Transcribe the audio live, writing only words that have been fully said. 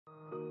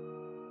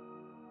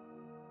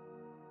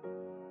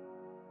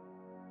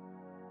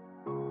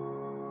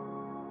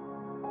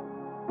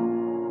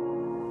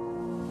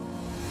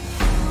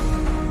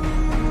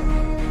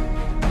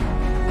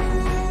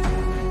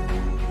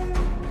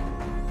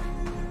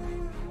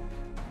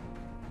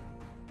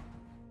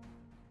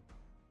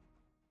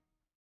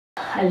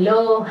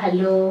Hello,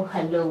 hello,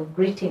 hello.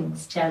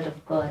 Greetings, child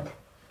of God.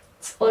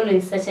 It's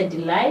always such a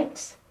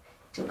delight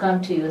to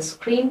come to your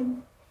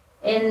screen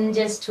and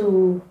just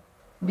to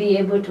be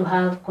able to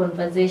have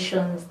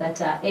conversations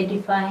that are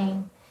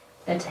edifying,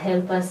 that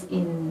help us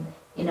in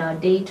our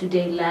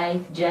day-to-day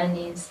life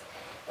journeys,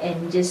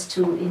 and just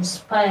to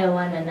inspire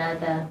one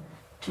another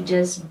to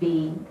just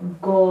be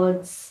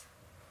God's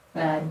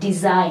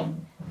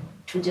design,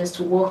 to just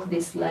walk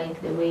this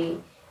life the way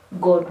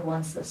God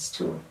wants us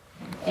to.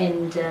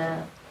 And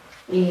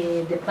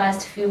in the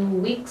past few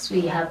weeks,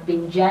 we have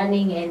been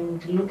journeying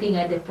and looking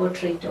at the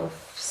portrait of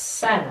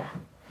Sarah.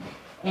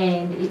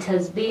 And it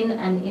has been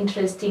an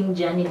interesting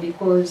journey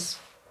because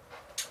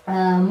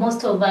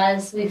most of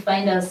us, we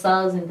find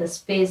ourselves in the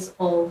space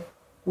of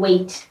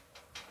wait.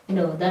 You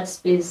know, that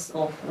space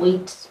of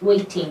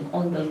waiting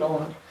on the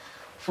Lord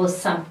for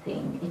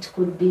something. It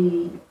could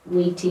be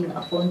waiting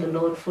upon the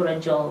Lord for a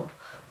job,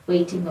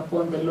 waiting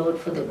upon the Lord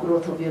for the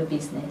growth of your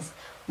business,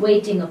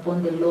 waiting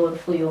upon the Lord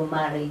for your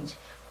marriage,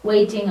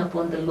 waiting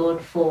upon the Lord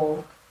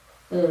for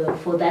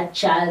that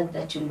child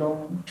that you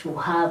long to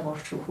have or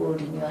to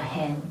hold in your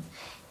hands.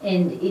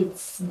 And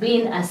it's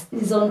been a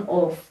season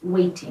of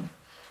waiting.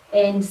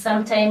 And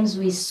sometimes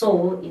we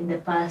saw in the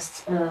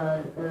past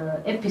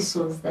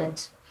episodes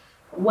that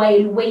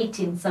while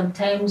waiting,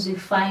 sometimes we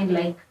find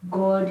like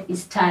God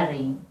is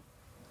tarrying,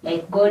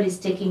 like God is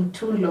taking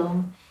too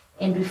long,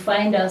 and we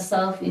find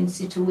ourselves in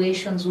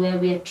situations where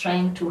we are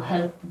trying to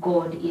help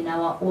God in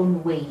our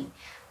own way,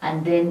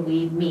 and then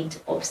we meet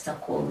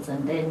obstacles,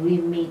 and then we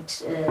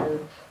meet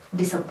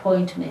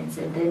disappointments,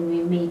 and then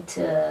we meet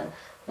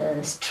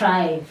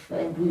strife,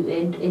 and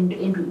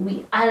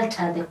we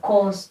alter the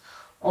course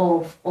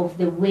of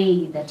the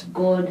way that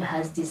God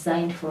has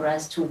designed for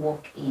us to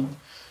walk in.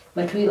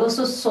 But we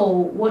also saw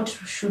what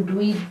should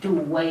we do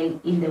while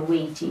in the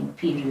waiting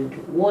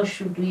period. What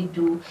should we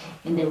do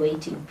in the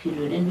waiting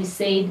period? And we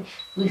said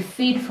we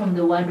feed from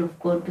the word of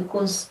God,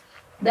 because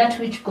that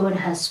which God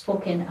has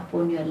spoken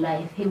upon your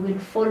life, he will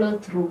follow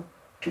through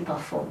to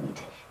perform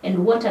it.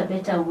 And what a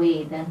better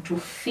way than to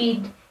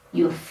feed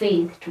your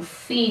faith, to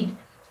feed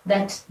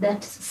that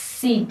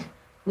seed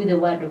with the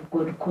word of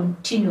God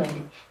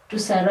continually, to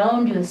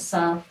surround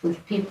yourself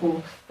with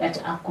people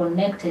that are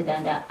connected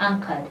and are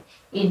anchored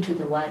into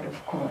the word of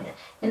God.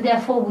 And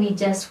therefore we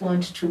just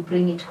want to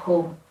bring it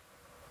home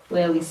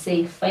where we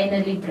say,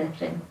 finally,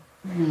 brethren.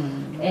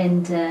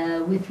 And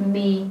with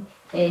me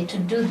to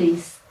do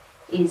this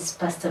is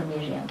Pastor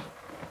Mariam.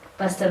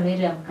 Pastor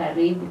Mariam,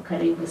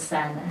 karibu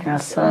sana. Asante.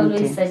 It's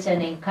always such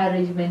an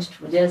encouragement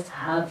to just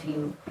have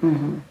you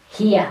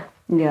here.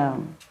 Yeah.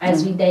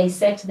 As we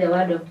dissect the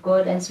word of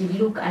God, as we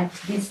look at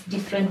these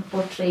different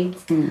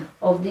portraits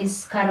of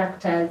these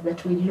characters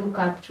that we look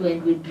up to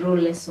and we draw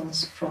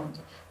lessons from.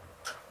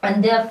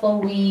 And therefore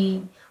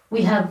we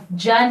have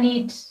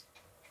journeyed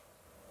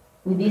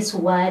with this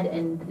word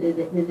and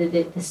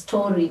the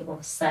story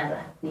of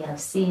Sarah. We have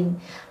seen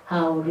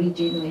her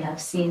origin, we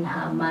have seen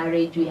her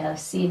marriage, we have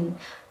seen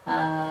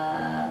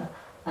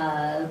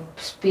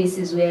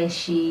spaces where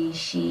she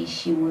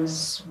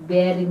was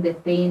bearing the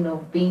pain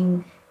of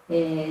being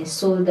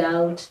sold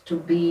out to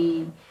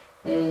be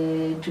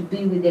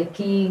with the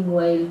king,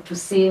 while to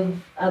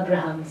save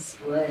Abraham's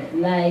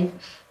life.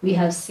 We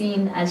have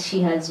seen as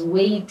she has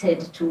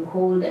waited to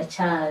hold a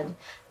child,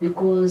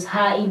 because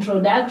her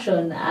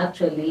introduction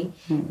actually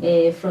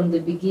from the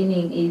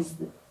beginning is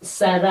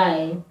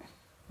Sarai,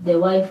 the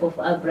wife of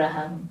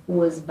Abraham, who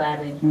was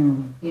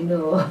barren. You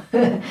know,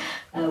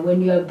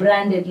 when you are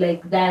branded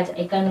like that,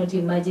 I cannot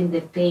imagine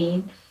the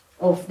pain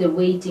of the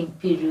waiting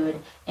period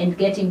and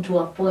getting to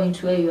a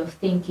point where you're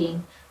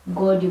thinking,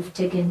 God, you've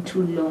taken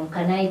too long.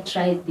 Can I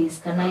try this?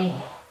 Can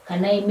I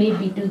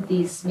maybe do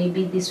this?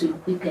 Maybe this will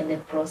quicken the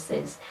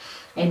process.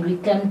 And we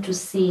come to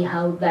see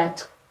how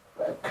that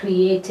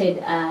created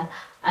a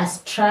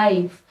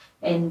strife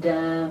and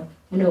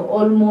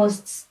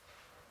almost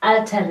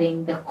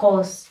altering the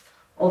course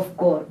of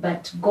God.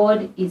 But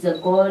God is a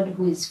God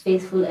who is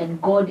faithful, and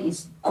God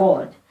is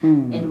God.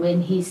 And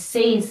when he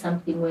says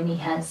something, when he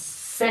has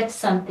set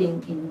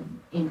something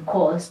in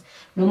course,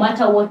 no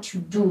matter what you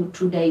do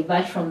to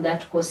divert from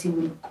that course, he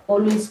will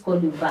always call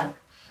you back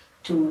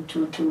to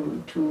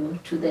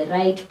the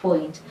right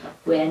point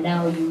where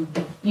now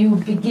you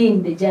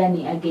begin the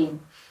journey again.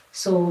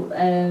 So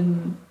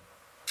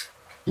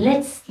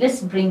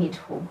let's bring it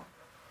home.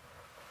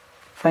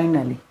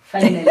 Finally.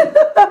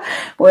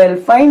 Well,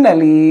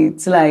 finally,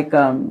 it's like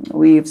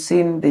we've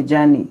seen the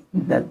journey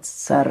that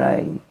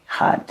Sarai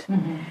had.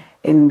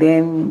 And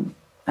then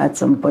at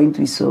some point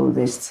we saw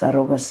the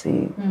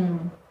surrogacy,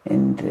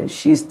 and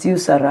she's still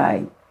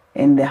Sarai,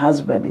 and the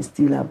husband is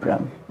still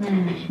Abraham.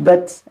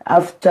 But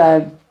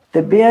after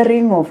the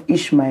bearing of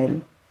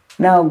Ishmael,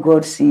 now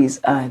God sees,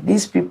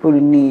 these people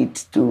need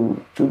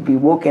to be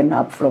woken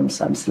up from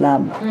some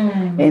slumber.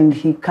 And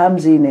he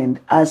comes in and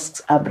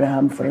asks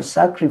Abraham for a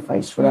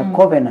sacrifice, for a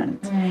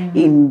covenant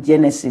in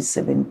Genesis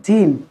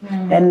 17.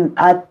 And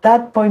at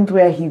that point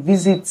where he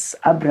visits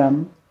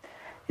Abraham,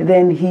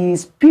 Then he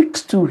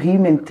speaks to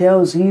him and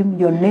tells him,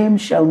 your name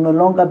shall no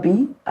longer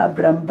be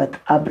Abram, but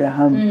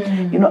Abraham.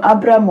 You know,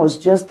 Abraham was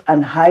just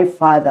an high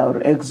father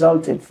or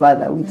exalted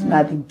father with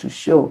nothing to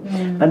show.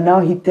 But now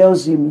he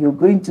tells him, you're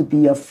going to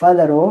be a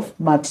father of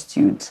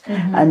multitudes,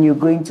 and you're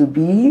going to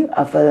be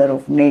a father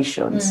of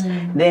nations.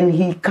 Then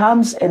he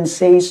comes and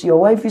says, your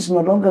wife is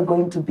no longer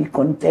going to be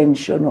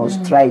contention or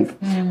strife.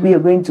 We are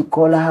going to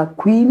call her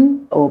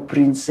queen or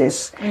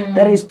princess.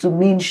 That is to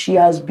mean she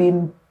has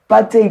been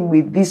partying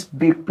with these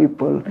big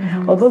people.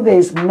 Although there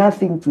is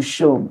nothing to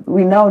show,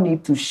 we now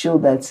need to show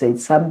that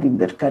it's something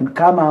that can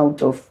come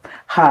out of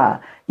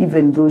her,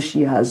 even though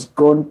she has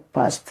gone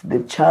past the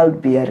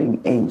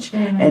childbearing age.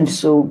 And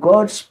so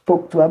God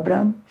spoke to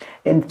Abraham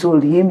and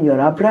told him,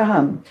 you're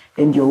Abraham,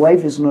 and your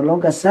wife is no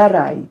longer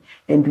Sarai,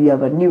 and we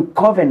have a new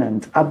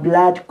covenant. A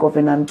blood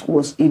covenant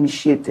was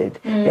initiated,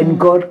 and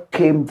God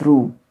came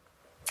through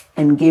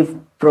and gave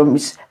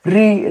promise,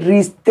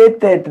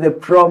 restated the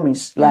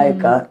promise,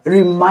 like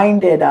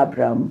reminded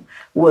Abraham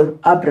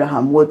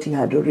what he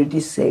had already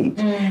said.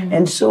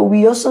 And so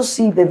we also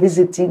see the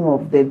visiting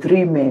of the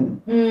 3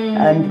 men.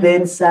 And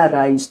then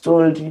Sarah is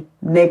told,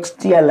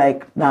 next year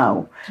like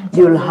now,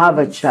 you'll have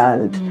a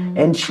child.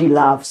 And she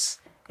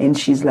laughs. And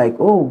she's like,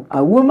 oh,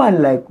 a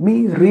woman like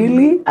me,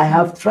 really? I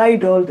have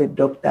tried all the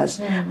doctors.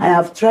 I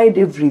have tried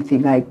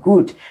everything I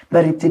could,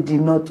 but it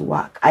did not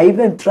work. I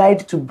even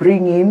tried to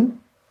bring in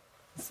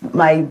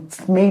my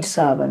maid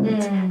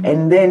servant,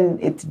 and then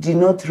it did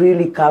not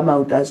really come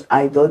out as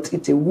I thought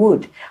it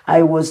would.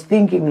 I was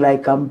thinking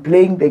like I'm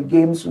playing the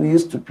games we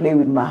used to play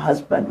with my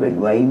husband when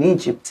we were in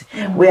Egypt,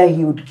 where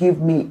he would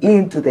give me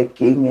in to the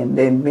king, and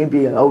then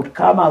maybe I would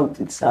come out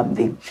with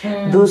something.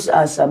 Those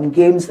are some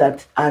games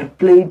that are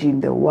played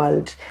in the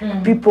world.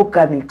 People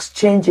can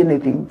exchange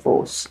anything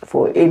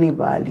for any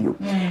value.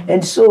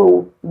 And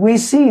so we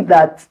see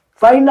that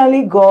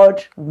finally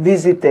God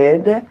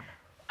visited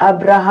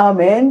Abraham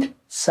and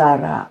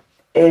Sarah,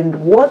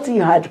 and what he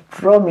had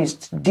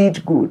promised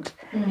did good.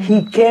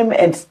 He came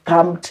and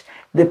stamped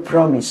the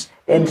promise,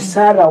 and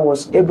Sarah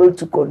was able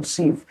to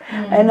conceive.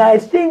 And I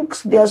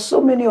think there are so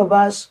many of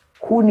us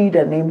who need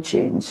a name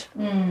change.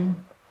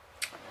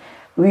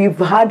 We've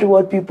had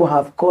what people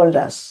have called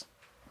us,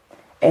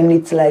 and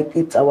it's like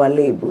it's our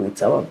label,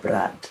 it's our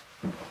brand.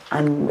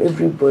 And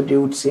everybody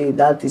would say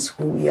that is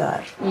who we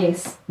are.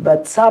 Yes.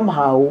 But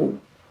somehow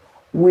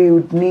we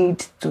would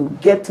need to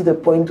get to the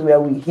point where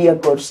we hear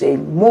God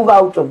saying, move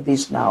out of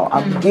this now.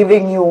 I'm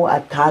giving you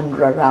a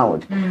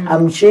turnaround.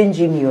 I'm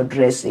changing your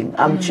dressing.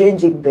 I'm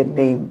changing the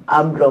name.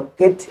 I'm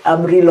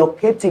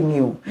relocating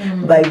you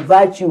by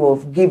virtue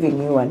of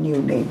giving you a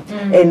new name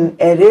and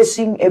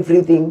erasing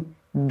everything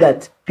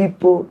that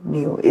people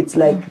knew. It's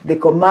like the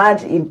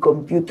command in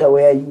computer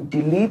where you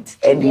delete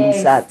and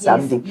insert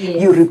something.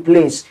 You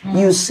replace,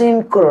 you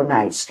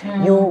synchronize.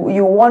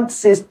 You want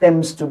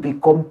systems to be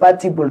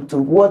compatible to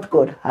what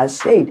God has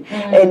said.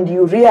 And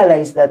you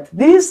realize that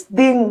this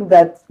thing,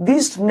 that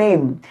this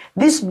name,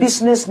 this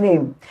business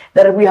name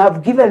that we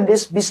have given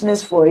this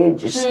business for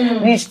ages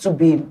needs to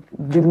be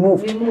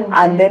removed.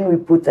 And then we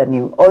put a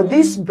new. Or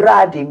this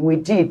branding we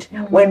did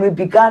when we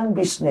began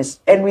business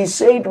and we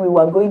said we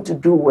were going to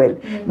do well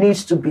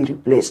needs to be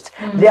replaced.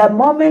 There are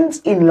moments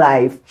in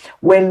life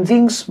when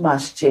things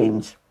must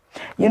change.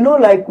 You know,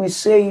 like we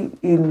say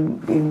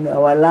in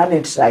our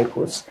learned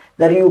cycles,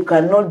 that you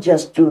cannot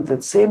just do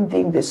the same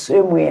thing the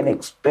same way and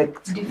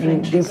expect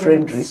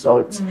different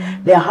results.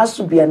 There has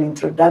to be an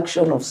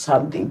introduction of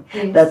something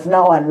that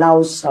now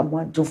allows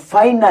someone to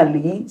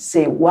finally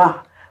say,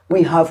 wow,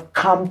 we have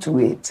come to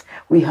it.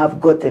 We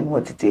have gotten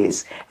what it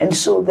is. And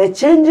so the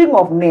changing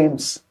of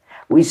names,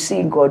 we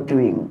see God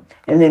doing.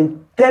 And then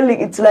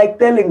it's like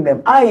telling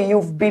them,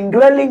 you've been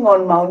dwelling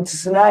on Mount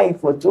Sinai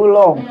for too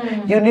long.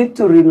 You need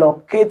to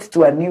relocate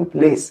to a new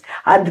place.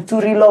 And to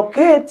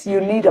relocate,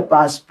 you need a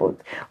passport,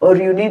 or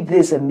you need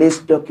this and this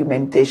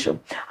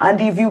documentation.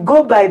 And if you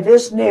go by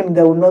this name,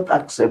 they will not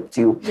accept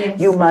you.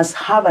 You must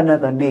have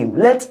another name.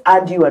 Let's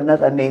add you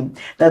another name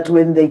that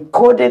when they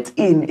code it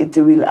in, it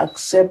will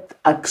accept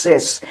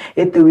access.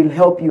 It will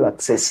help you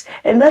access.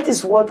 And that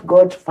is what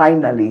God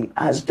finally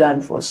has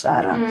done for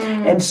Sarah.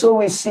 And so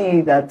we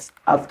see that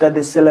after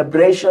the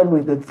celebration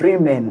with the 3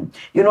 men,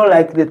 you know,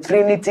 like the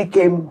Trinity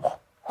came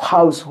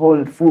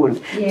household full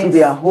to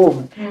their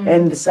home.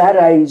 And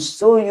Sarah is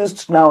so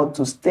used now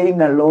to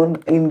staying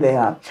alone in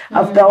there.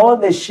 After all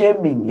the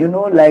shaming, you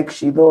know, like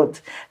she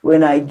thought,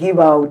 when I give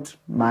out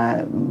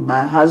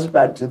my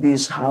husband to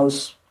this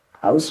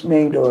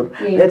housemaid, or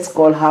let's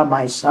call her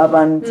my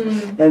servant,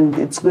 and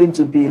it's going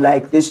to be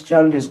like this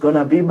child is going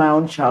to be my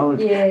own child.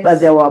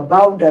 But there were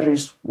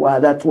boundaries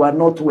that were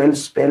not well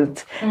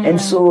spelled. And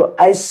so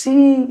I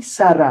see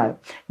Sarah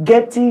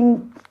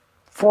getting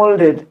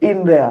folded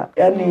in there.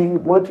 Yani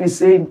what we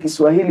say in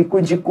Kiswahili,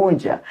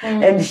 kujikunja.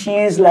 And she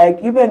is like,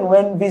 even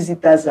when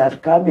visitors are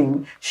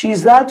coming,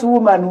 she's that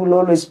woman who will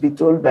always be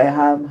told by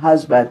her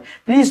husband,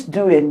 please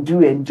do and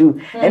do and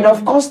do. And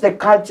of course, the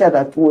culture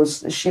that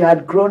she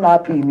had grown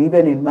up in,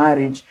 even in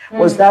marriage,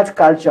 was that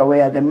culture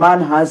where the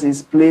man has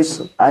his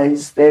place,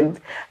 his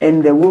stand,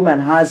 and the woman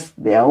has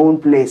their own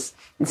place.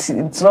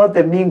 It's not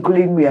the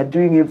mingling we are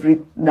doing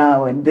every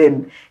now and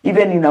then.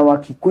 Even in our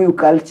Kikuyu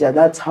culture,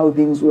 that's how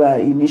things were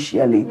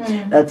initially.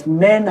 That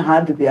men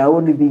had their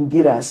own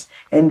vingiras,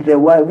 and the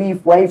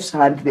wives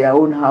had their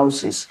own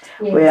houses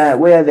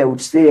where they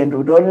would stay and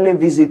would only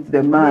visit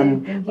the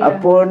man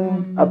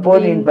upon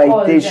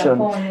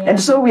invitation. And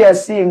so we are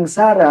seeing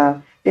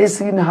Sarah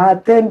is in her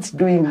tent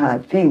doing her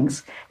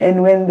things.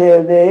 And when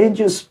the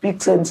angel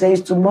speaks and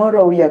says,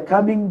 tomorrow we are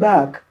coming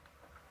back,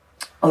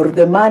 or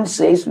the man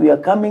says, we are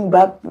coming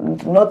back,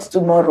 not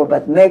tomorrow,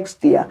 but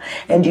next year,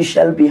 and you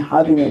shall be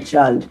having a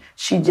child,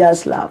 she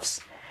just laughs.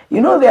 You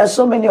know, there are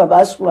so many of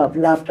us who have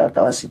laughed at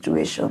our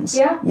situations,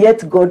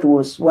 yet God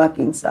was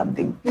working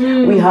something.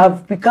 We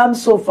have become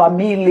so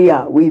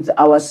familiar with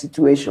our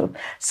situation,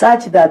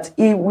 such that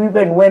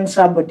even when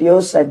somebody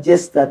else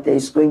suggests that there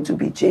is going to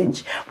be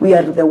change, we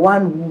are the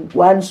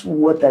ones who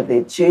water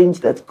the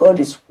change that God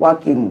is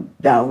working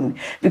down,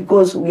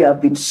 because we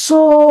have been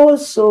so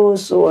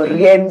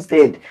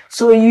oriented,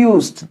 so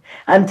used,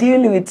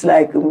 until it's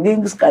like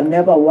things can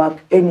never work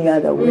any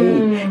other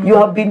way. You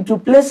have been to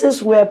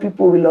places where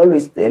people will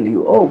always tell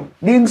you, oh,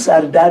 things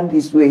are done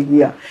this way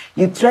here.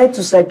 You try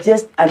to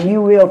suggest a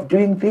new way of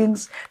doing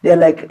things. They're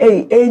like,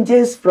 hey,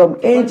 ages from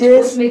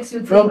ages, what makes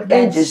you from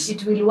think ages.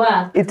 that it will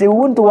work? It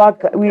won't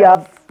work. We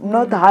have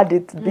not had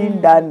it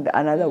being done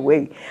another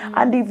way.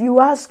 And if you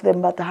ask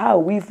them, but how?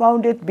 We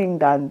found it being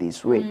done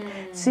this way.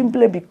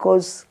 Simply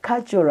because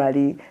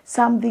culturally,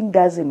 something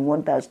doesn't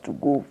want us to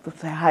go to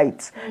the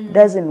heights,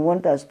 doesn't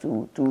want us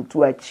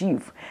to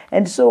achieve.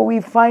 And so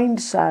we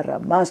find Sarah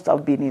must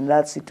have been in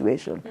that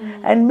situation.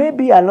 And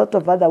maybe a lot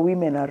of other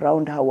women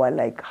around her were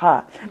like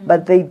her,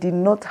 but they did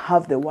not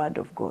have the word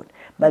of God.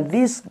 But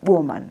this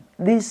woman,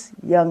 this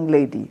young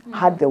lady,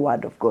 had the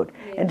word of God.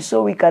 And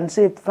so we can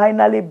say,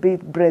 finally,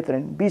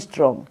 brethren, be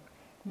strong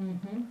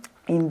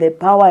in the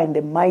power and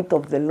the might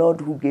of the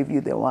Lord who gave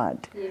you the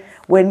word.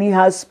 When he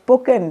has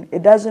spoken,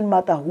 it doesn't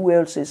matter who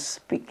else is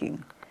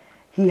speaking.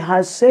 He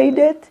has said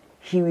it,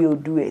 he will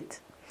do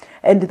it.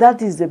 And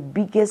that is the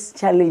biggest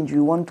challenge we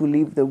want to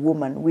leave the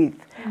woman with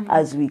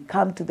as we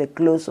come to the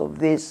close of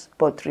this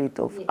portrait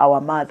of our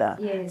mother,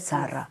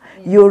 Sarah.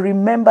 You'll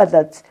remember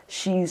that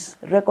she's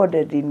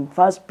recorded in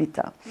 1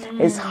 Peter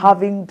as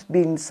having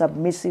been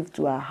submissive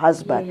to her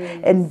husband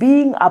and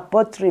being a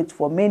portrait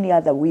for many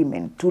other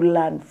women to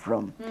learn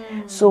from.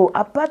 So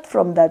apart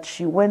from that,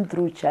 she went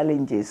through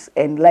challenges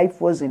and life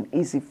wasn't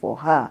easy for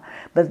her.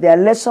 But there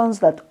are lessons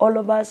that all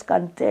of us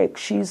can take.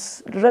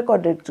 She's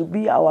recorded to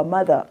be our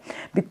mother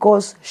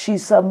because she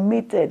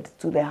submitted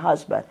to the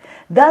husband.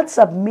 That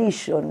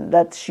submission,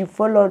 that she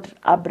followed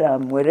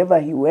Abraham wherever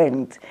he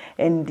went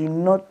and did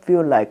not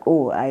feel like,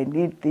 oh, I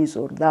need this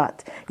or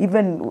that.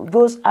 Even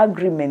those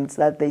agreements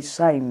that they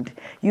signed,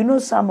 you know,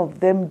 some of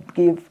them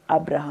gave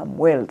Abraham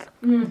wealth.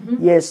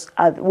 Yes,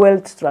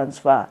 wealth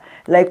transfer.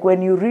 Like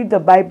when you read the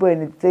Bible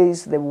and it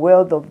says the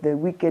wealth of the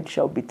wicked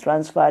shall be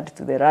transferred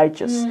to the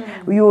righteous,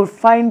 you will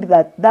find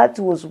that that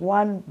was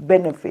one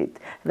benefit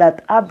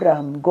that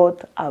Abraham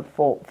got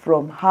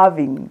from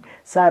having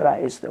Sarah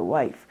as the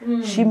wife.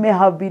 She may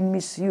have been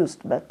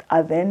misused, but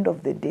at the end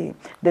of the day,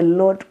 the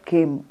Lord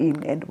came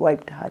in and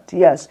wiped her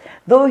tears.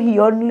 Though he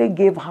only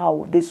gave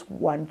her this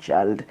one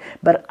child,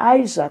 but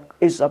Isaac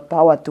is a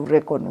power to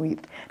reckon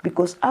with,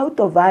 because out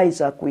of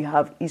Isaac we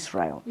have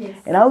Israel.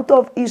 And out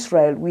of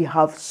Israel we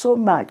have so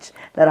much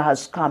that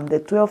has come, the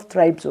 12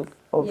 tribes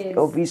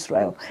of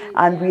Israel.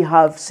 And we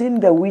have seen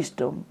the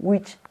wisdom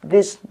which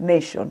this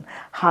nation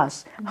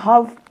has,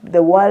 how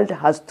the world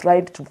has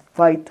tried to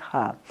fight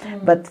her,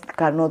 but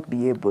cannot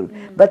be able.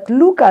 But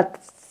look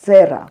at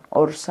Sarah.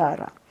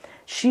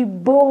 She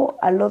bore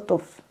a lot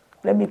of,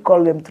 let me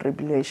call them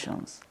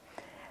tribulations.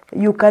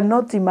 You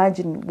cannot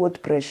imagine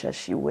what pressure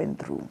she went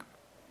through.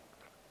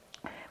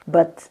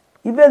 But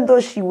even though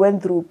she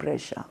went through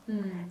pressure,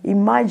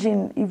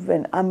 imagine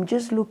even, I'm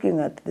just looking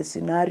at the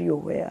scenario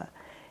where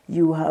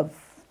you have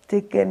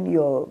taken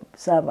your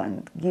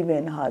servant,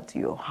 given her to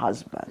your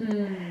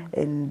husband,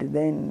 and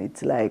then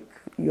it's like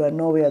you are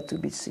nowhere to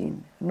be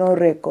seen. No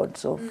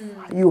records of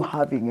you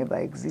having ever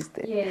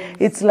existed.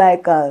 It's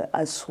like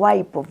a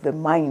swipe of the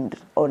mind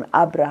on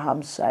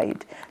Abraham's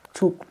side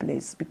took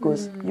place,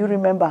 because you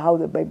remember how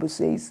the Bible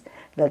says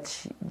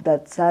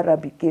that Sarah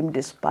became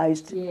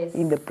despised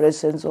in the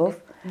presence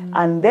of,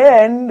 and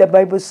then the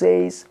Bible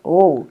says,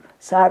 oh,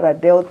 Sarah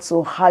dealt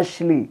so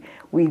harshly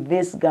with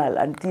this girl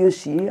until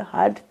she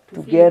had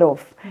to get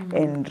off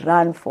and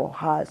run for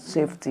her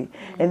safety.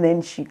 And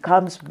then she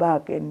comes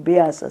back and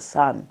bears a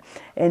son.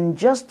 And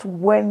just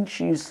when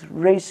she's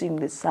raising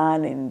the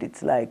son, and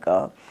it's like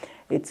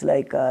it's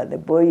like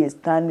the boy is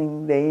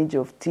turning the age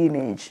of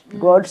teenage.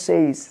 God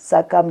says,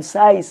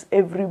 circumcise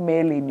every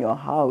male in your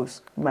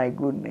house. My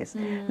goodness.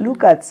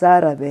 Look at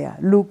Sarah there,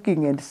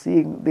 looking and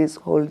seeing this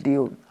whole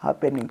deal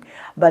happening.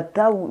 But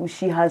now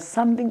she has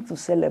something to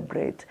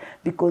celebrate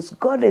because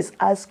God is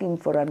asking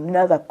for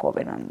another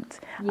covenant,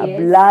 a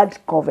blood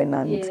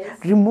covenant,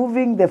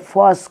 removing the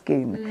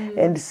foreskin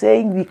and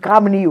saying,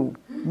 become new.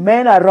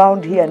 Men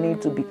around here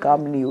need to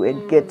become new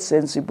and get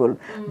sensible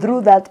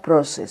through that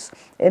process.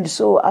 And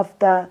so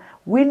after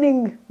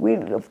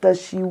after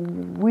she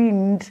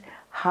weaned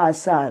her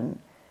son,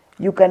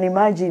 you can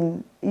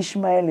imagine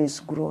Ishmael is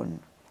grown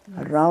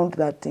around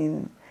that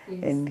thing,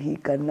 and he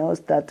can now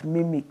start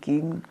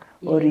mimicking,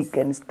 or he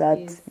can start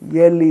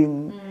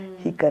yelling,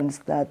 he can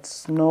start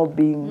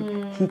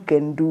snobbing, he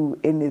can do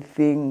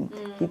anything,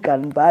 he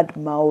can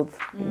badmouth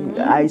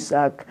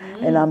Isaac.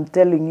 And I'm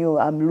telling you,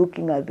 I'm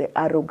looking at the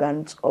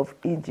arrogance of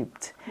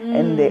Egypt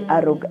and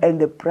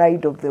the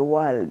pride of the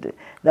world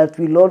that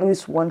will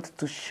always want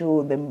to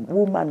show the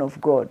woman of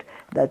God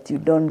that you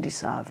don't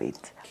deserve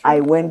it. I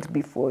went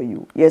before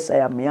you. Yes, I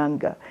am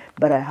younger,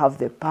 but I have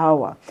the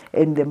power.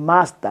 And the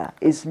master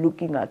is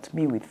looking at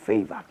me with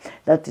favor.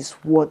 That is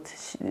what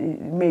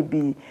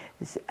maybe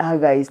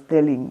Hagar is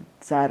telling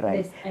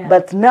Sarai.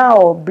 But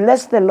now,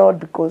 bless the Lord,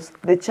 because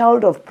the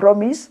child of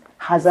promise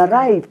has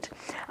arrived.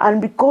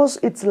 And because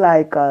it's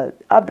like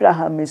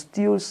Abraham is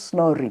still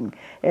snoring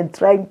and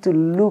trying to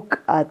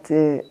look at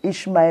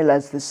Ishmael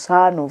as the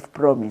son of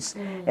promise.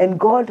 And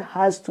God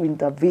has to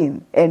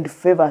intervene and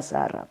favor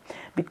Sarah.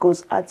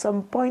 Because at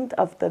some point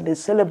after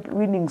the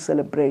winning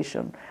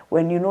celebration,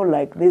 when you know,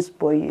 like this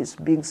boy is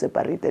being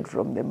separated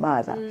from the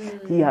mother,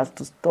 he has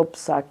to stop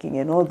sucking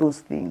and all those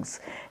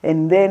things.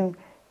 And then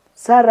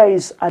Sarah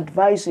is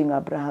advising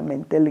Abraham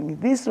and telling him,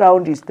 this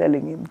round is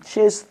telling him,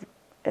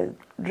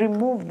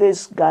 remove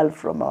this girl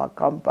from our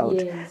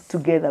compound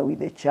together with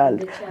the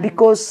child.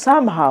 Because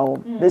somehow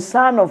the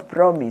son of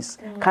promise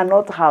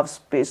cannot have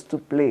space to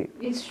play,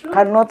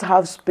 cannot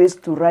have space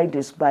to ride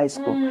his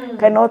bicycle,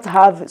 cannot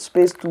have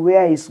space to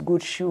wear his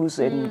good shoes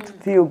and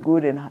feel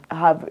good and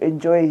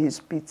enjoy his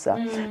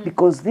pizza.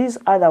 Because this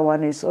other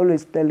one is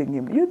always telling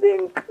him, you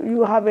think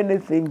you have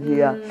anything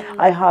here?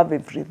 I have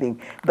everything.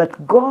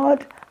 But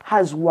God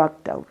has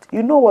worked out.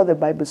 You know what the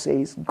Bible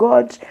says?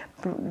 God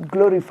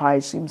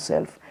glorifies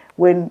himself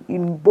when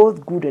in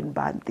both good and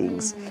bad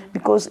things.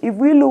 Because if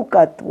we look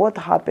at what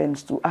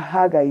happens to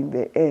Hagar in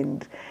the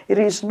end, it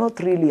is not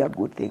really a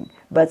good thing.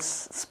 But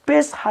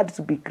space had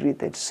to be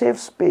created, safe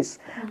space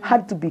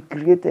had to be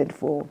created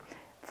for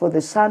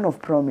the son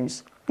of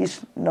promise,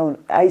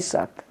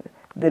 Isaac,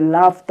 the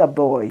laughter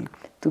boy,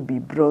 to be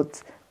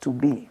brought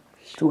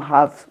to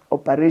have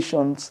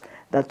operations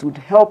that would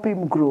help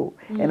him grow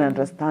and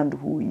understand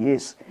who he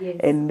is.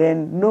 And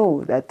then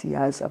know that he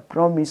has a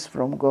promise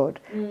from God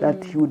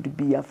that he would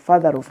be a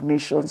father of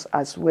nations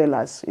as well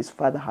as his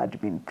father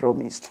had been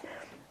promised.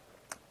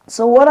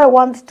 So what I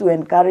want to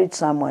encourage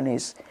someone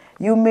is,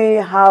 you may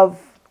have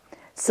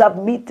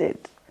submitted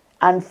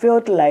and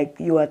felt like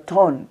you are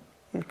torn,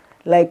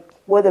 like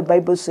what the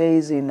Bible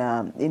says in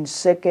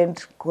 2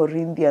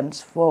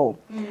 Corinthians 4,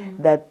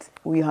 that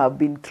we have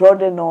been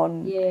trodden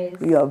on,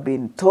 we have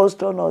been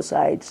tossed on all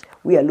sides,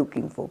 we are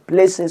looking for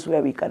places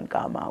where we can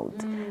come out.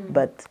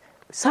 But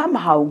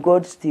somehow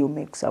God still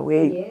makes a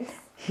way.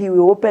 He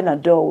will open a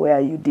door where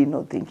you did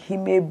not think. He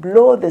may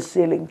blow the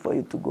ceiling for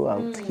you to go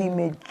out. He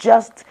may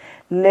just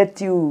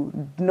let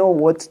you know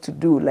what to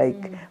do,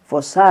 like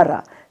for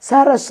Sarah.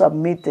 Sarah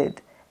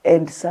submitted,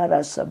 and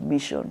Sarah's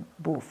submission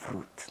bore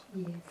fruit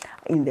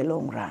in the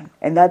long run.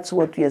 And that's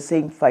what we are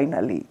saying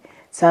finally.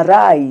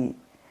 Sarai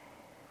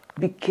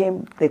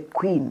became the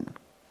queen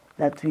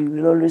that we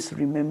will always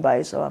remember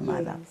as our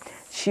mother.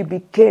 She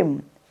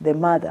became the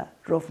mother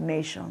of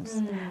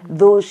nations,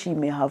 though she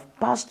may have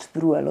passed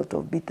through a lot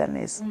of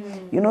bitterness.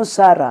 You know,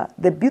 Sarah,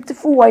 the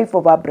beautiful wife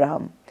of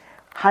Abraham,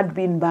 had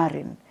been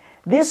barren.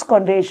 This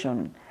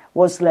condition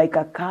was like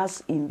a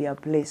curse in their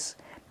place.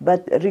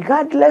 But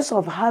regardless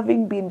of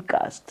having been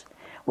cursed,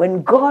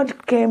 when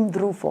God came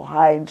through for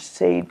her and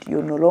said,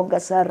 you're no longer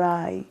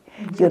Sarai,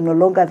 you're no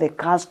longer the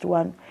cursed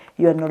one,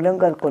 you are no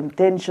longer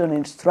contention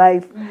and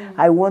strife,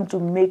 I want to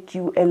make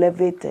you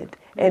elevated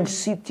and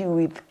sit you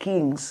with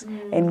kings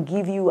and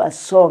give you a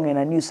song and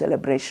a new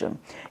celebration.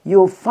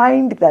 You'll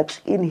find that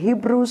in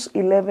Hebrews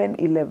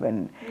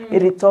 11:11,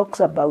 it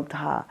talks about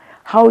her,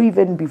 how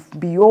even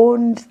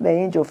beyond the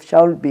age of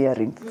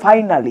childbearing,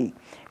 finally,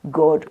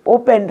 God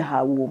opened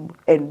her womb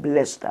and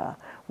blessed her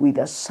with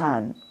a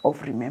son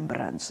of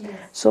remembrance.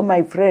 So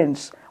my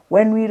friends,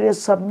 when we are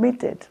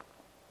submitted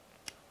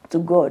to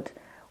God,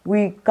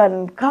 we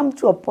can come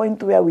to a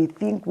point where we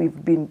think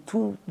we've been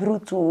through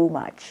too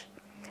much,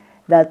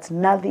 that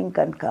nothing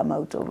can come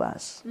out of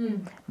us.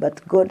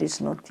 But God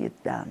is not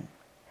yet done.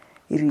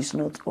 It is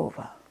not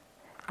over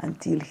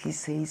until he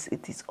says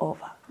it is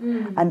over.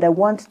 And I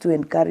want to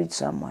encourage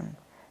someone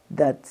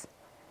that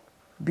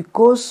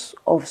because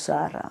of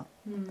Sarah,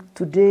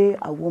 today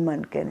a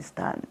woman can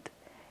stand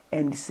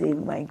and say,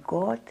 my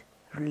God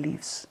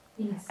lives.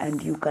 Yes.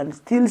 And you can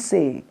still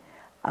say,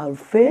 I'll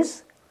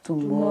face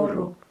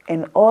tomorrow.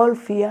 And all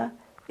fear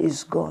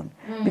is gone.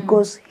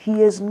 Because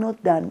he is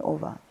not done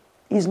over.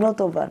 He's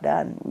not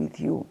overdone with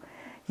you.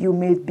 You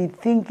may be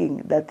thinking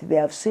that they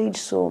have said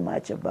so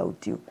much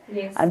about you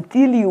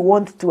until you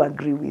want to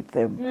agree with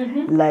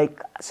them.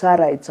 Like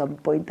Sarah at some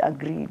point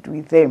agreed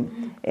with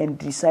them and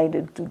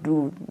decided to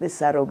do the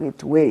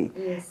surrogate way.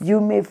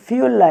 You may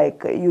feel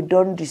like you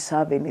don't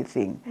deserve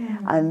anything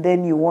and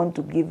then you want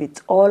to give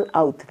it all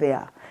out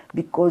there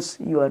because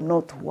you are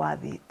not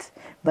worth it.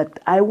 But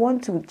I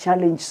want to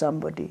challenge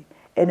somebody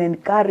and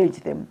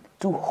encourage them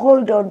to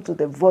hold on to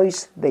the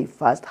voice they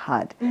first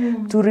heard,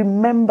 to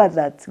remember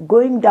that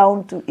going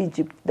down to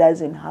Egypt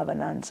doesn't have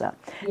an answer.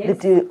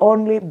 That it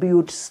only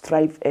builds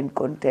strife and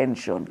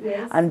contention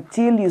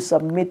until you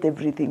submit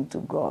everything to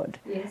God.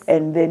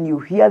 And then you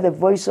hear the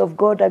voice of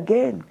God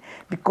again.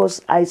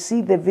 Because I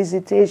see the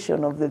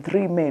visitation of the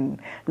three men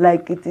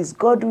like it is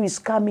God who is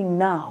coming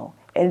now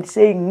and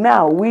saying,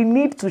 now we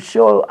need to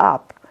show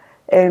up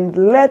and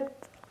let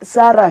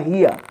Sarah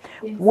hear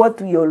what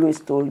we always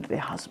told the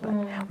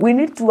husband. We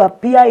need to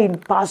appear in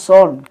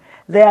person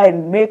there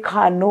and make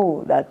her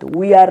know that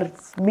we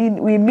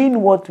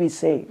mean what we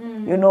say.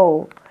 You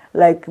know,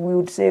 like we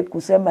would say,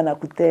 kusema na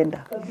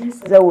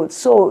kutenda.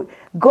 So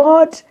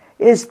God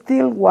is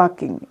still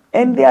working.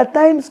 And there are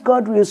times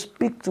God will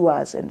speak to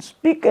us and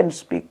speak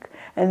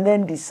and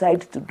then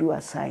decide to do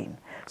a sign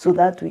so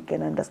that we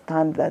can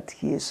understand that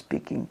he is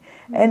speaking.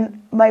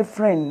 And my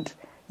friend,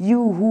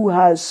 you who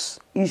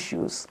has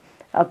issues,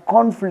 a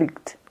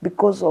conflict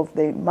because of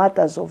the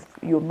matters of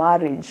your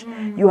marriage.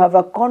 You have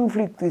a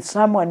conflict with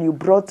someone you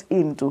brought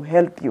in to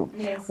help you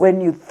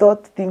when you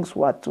thought things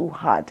were too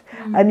hard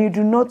and you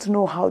do not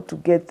know how to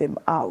get them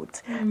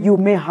out. You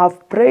may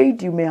have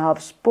prayed, you may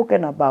have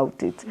spoken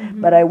about it,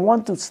 but I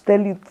want to tell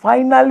you,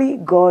 finally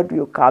God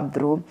will come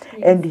through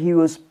and he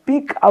will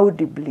speak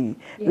audibly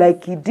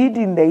like he did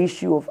in the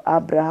issue of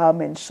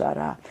Abraham and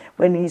Sarah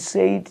when he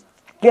said,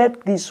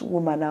 get this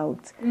woman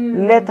out,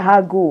 let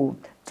her go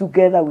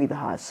together with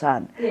her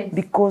son,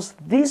 because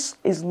this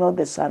is not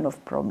the son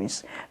of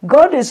promise.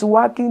 God is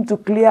working to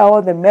clear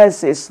all the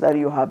messes that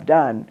you have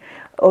done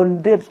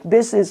on the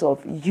basis of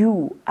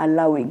you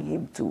allowing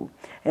him to,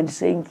 and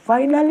saying,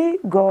 finally,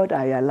 God,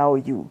 I allow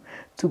you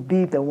to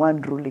be the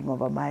one ruling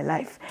over my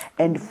life.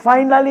 And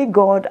finally,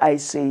 God, I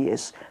say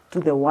yes to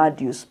the word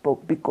you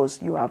spoke,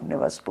 because you have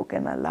never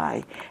spoken a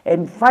lie.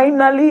 And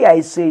finally,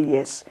 I say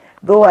yes.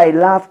 Though I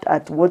laughed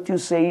at what you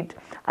said,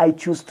 I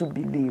choose to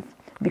believe.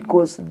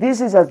 Because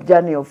this is a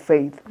journey of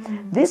faith.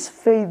 This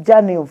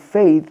journey of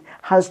faith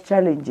has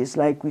challenges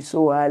like we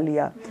saw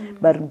earlier.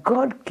 But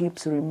God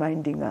keeps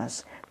reminding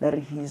us that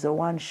he is the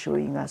one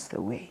showing us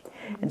the way.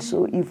 And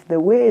so if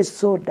the way is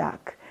so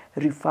dark,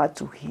 refer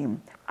to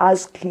him.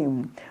 Ask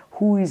him,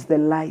 who is the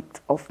light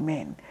of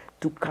men,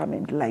 to come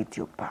and light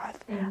your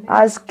path.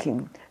 Ask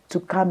him to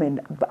come and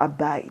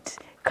abide.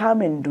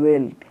 Come and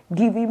dwell.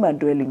 Give him a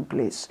dwelling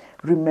place.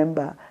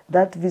 Remember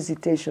that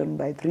visitation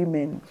by three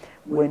men,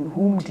 when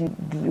who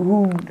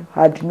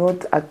had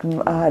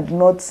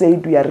not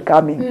said we are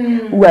coming,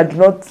 who had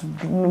not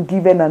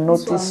given a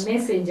notice,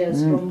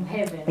 messengers from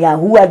heaven.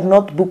 Who had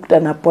not booked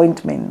an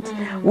appointment.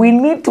 We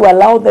need to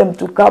allow them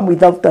to come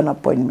without an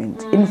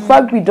appointment. In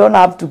fact, we don't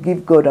have to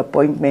give God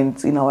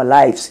appointments in our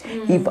lives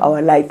if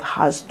our life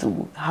has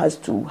to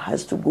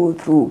go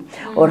through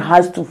or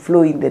has to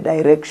flow in the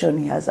direction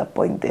he has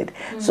appointed.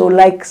 So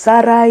like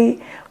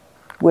Sarai,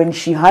 when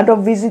she heard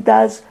of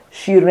visitors,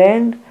 she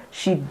ran,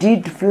 she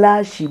did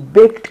flash, she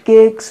baked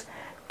cakes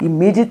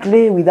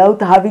immediately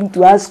without having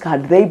to ask,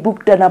 had they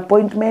booked an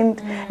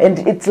appointment? And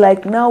it's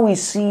like now we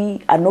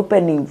see an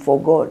opening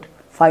for God,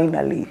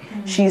 finally.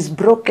 She's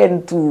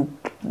broken to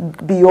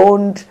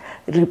beyond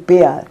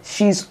repair.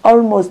 She's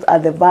almost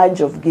at the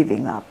verge of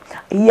giving up.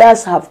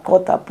 Years have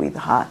caught up with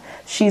her.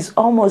 She's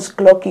almost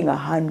clocking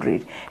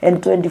 100.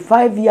 And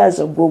 25 years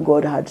ago,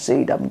 God had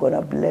said, I'm going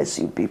to bless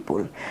you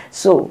people.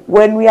 So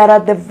when we are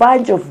at the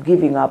verge of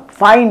giving up,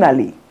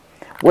 finally,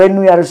 when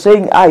we are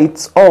saying,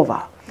 it's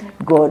over,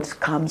 God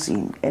comes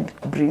in and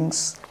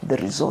brings the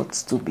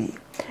results to be.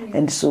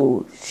 And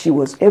so she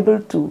was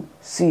able to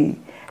see.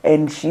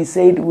 And she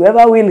said,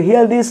 whoever will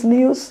hear this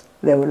news,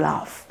 they will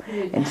laugh.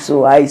 And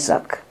so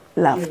Isaac,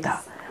 laughter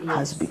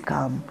has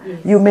become.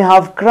 You may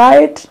have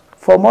cried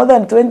for more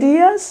than 20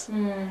 years.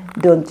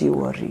 Don't you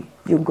worry.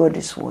 Your God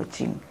is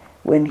watching.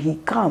 When he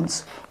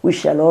comes, we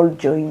shall all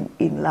join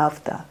in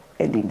laughter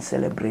and in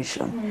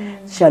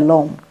celebration.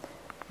 Shalom.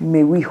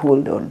 May we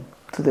hold on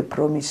to the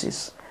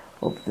promises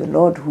of the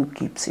Lord who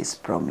keeps his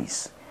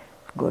promise.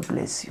 God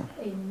bless you.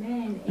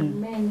 Amen.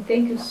 Amen.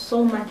 Thank you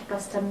so much,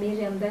 Pastor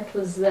Mariam. That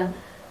was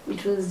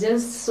it was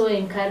just so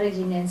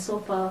encouraging and so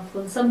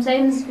powerful.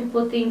 Sometimes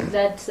people think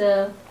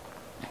that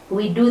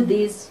we do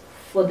this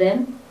for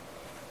them,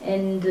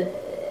 and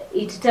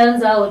it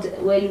turns out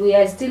while we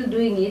are still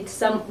doing it,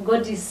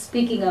 God is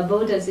speaking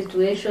about a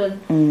situation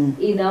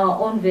in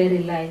our own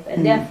very life,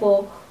 and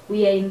therefore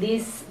we are in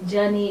this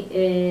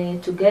journey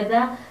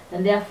together,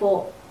 and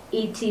therefore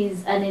it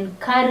is an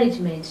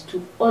encouragement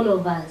to all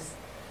of us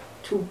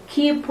to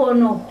keep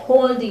on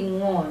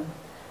holding on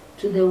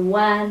to the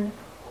one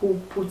who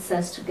puts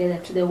us together,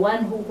 to the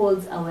one who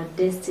holds our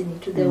destiny,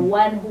 to the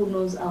one who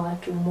knows our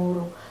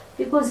tomorrow,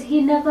 because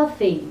he never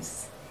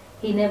fails.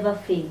 He never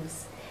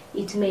fails.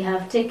 It may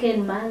have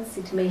taken months,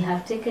 it may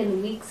have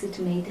taken weeks, it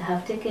may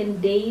have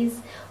taken days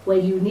where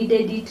you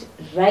needed it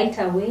right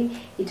away,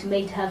 it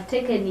may have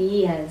taken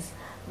years,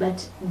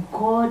 but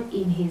God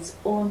in his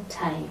own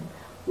time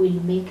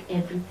will make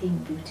everything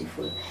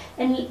beautiful.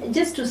 And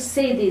just to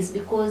say this,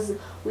 because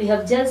we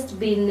have just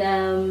been,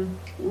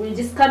 we're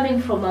just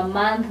coming from a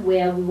month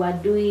where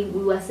we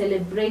were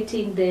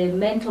celebrating the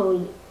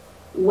mental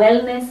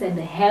wellness and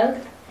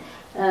health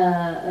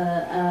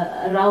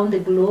around the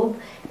globe,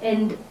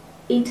 and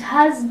it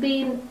has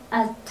been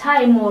a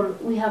time, or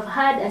we have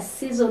had a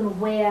season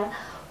where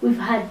we've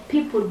had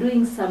people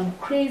doing some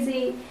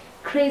crazy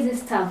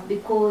stuff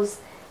because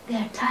they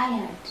are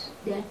tired.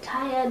 They are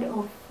tired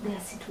of their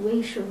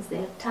situations. They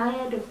are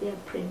tired of their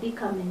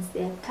predicaments.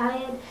 They are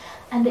tired,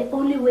 and the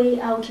only way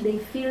out, they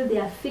feel they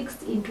are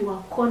fixed into a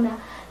corner.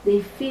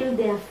 They feel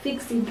they are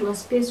fixed into a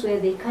space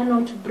where they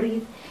cannot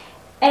breathe,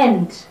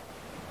 and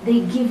they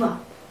give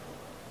up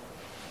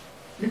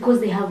because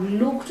they have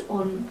looked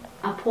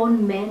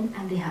upon men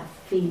and they have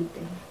failed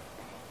them.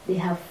 They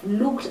have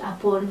looked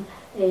upon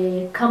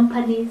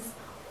companies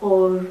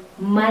or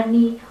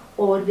money,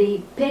 or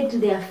they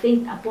pegged their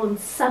faith upon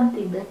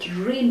something that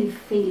really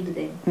failed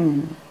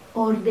them.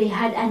 Or they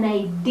had an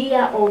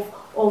idea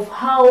of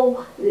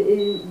how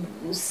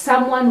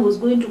someone was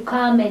going to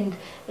come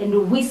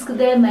and whisk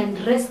them and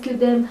rescue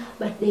them,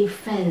 but they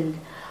failed.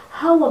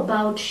 How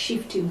about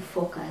shifting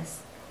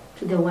focus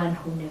to the one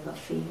who never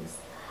fails?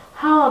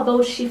 How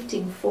about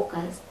shifting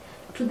focus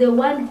to the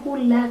one who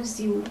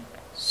loves you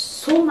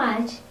so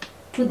much,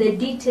 to the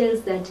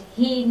details that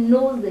he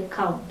knows the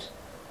count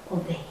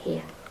of the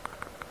hair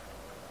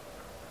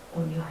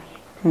on your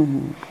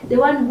head? The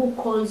one who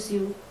calls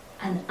you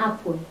an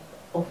apple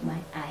of my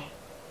eye.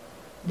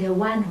 The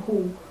one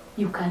who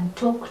you can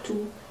talk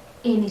to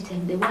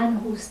anytime. The one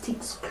who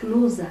sticks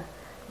closer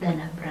than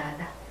a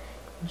brother.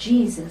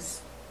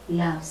 Jesus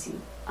loves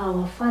you.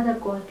 Our Father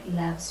God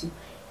loves you.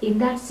 In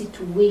that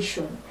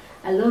situation,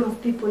 a lot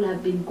of people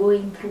have been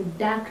going through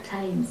dark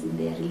times in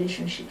their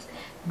relationships,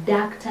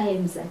 dark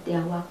times at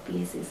their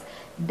workplaces,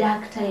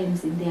 dark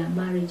times in their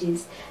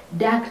marriages,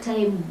 dark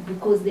time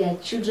because their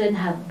children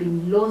have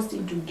been lost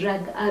into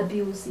drug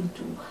abuse,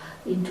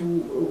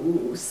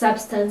 into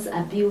substance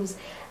abuse.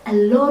 A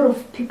lot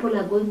of people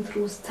are going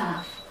through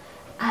stuff,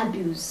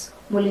 abuse,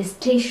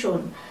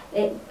 molestation,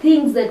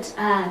 things that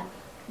are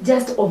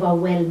just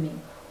overwhelming.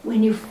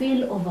 When you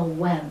feel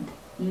overwhelmed,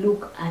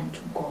 look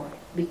unto God,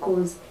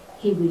 because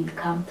he will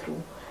come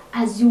through.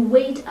 As you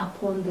wait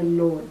upon the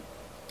Lord,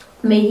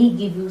 may he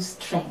give you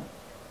strength.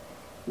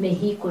 May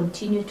he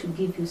continue to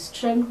give you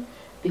strength,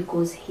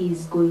 because he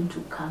is going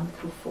to come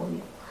through for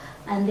you.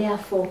 And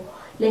therefore,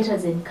 let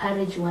us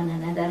encourage one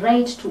another.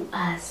 Write to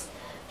us.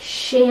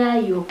 Share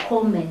your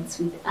comments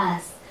with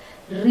us.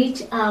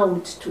 Reach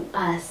out to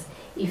us.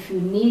 If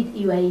you need,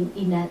 you are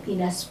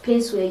in a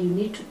space where you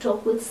need to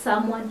talk with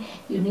someone,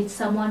 you need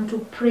someone to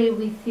pray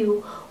with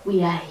you,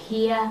 we are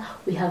here.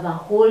 We have a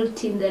whole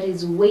team that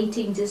is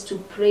waiting just to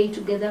pray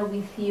together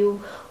with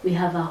you. We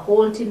have a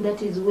whole team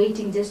that is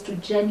waiting just to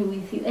journey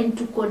with you and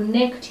to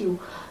connect you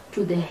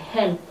to the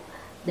help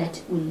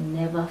that will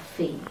never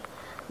fail.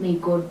 May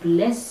God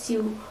bless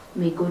you.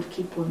 May God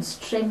keep on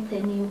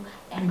strengthening you.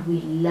 And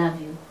we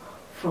love you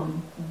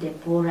from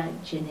Deborah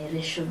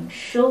Generation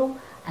Show.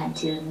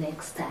 Until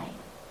next time.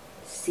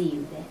 See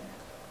you then.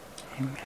 Amen.